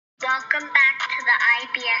Welcome back to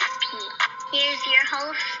the IBFP. Here's your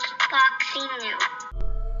host, Boxing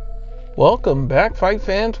News. Welcome back, fight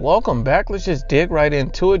fans. Welcome back. Let's just dig right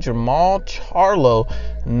into it. Jermall Charlo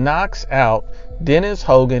knocks out Dennis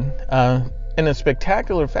Hogan in a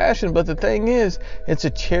spectacular fashion. But the thing is, it's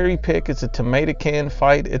a cherry pick. It's a tomato can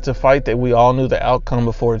fight. It's a fight that we all knew the outcome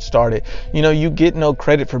before it started. You know, you get no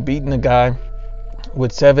credit for beating a guy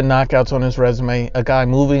with 7 knockouts on his resume, a guy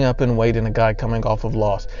moving up in weight, and a guy coming off of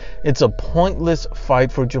loss. It's a pointless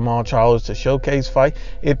fight for Jermall Charlo. It's a showcase fight.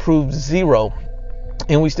 It proved zero.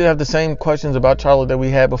 And we still have the same questions about Charlo that we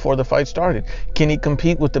had before the fight started. Can he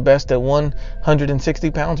compete with the best at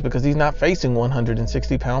 160 pounds? Because he's not facing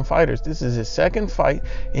 160-pound fighters. This is his second fight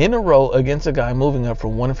in a row against a guy moving up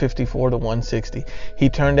from 154 to 160. He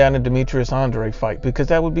turned down a Demetrius Andrade fight because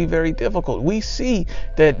that would be very difficult. We see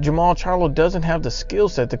that Jermall Charlo doesn't have the skill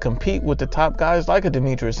set to compete with the top guys like a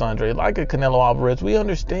Demetrius Andrade, like a Canelo Alvarez. We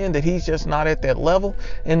understand that he's just not at that level,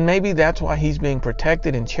 and maybe that's why he's being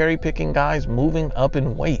protected and cherry-picking guys moving up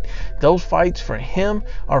in weight. Those fights for him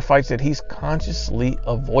are fights that he's consciously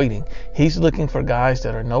avoiding. He's looking for guys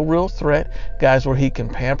that are no real threat, guys where he can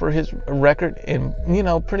pamper his record and,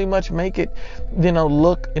 pretty much make it,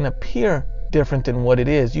 look and appear different than what it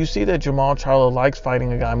is. You see that Jermall Charlo likes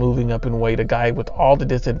fighting a guy moving up in weight, a guy with all the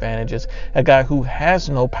disadvantages, a guy who has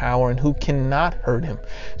no power and who cannot hurt him.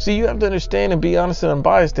 See, you have to understand and be honest and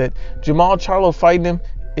unbiased that Jermall Charlo fighting him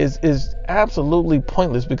is absolutely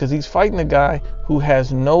pointless, because he's fighting a guy who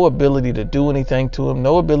has no ability to do anything to him,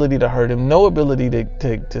 no ability to hurt him, no ability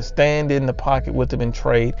to stand in the pocket with him and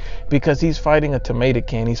trade, because he's fighting a tomato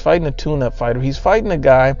can. He's fighting a tune-up fighter. He's fighting a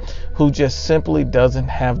guy who just simply doesn't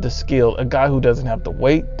have the skill, a guy who doesn't have the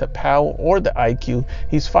weight, the power, or the IQ.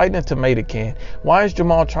 He's fighting a tomato can. Why is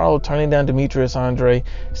Jermall Charlo turning down Demetrius Andrade?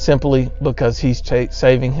 Simply because he's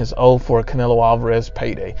saving his O for a Canelo Alvarez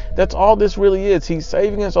payday. That's all this really is. He's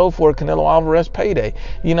saving his O for a Canelo Alvarez payday.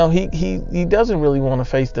 He doesn't really want to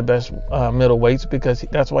face the best middleweights, because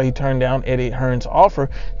that's why he turned down Eddie Hearn's offer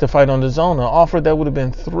to fight on the zone, an offer that would have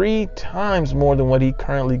been 3 times more than what he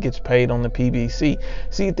currently gets paid on the PBC.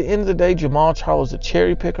 See, at the end of the day, Jermall Charlo is a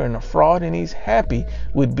cherry picker and a fraud, and he's happy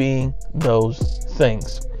with being those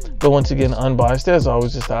things. But once again, unbiased as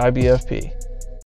always, it's the IBFP.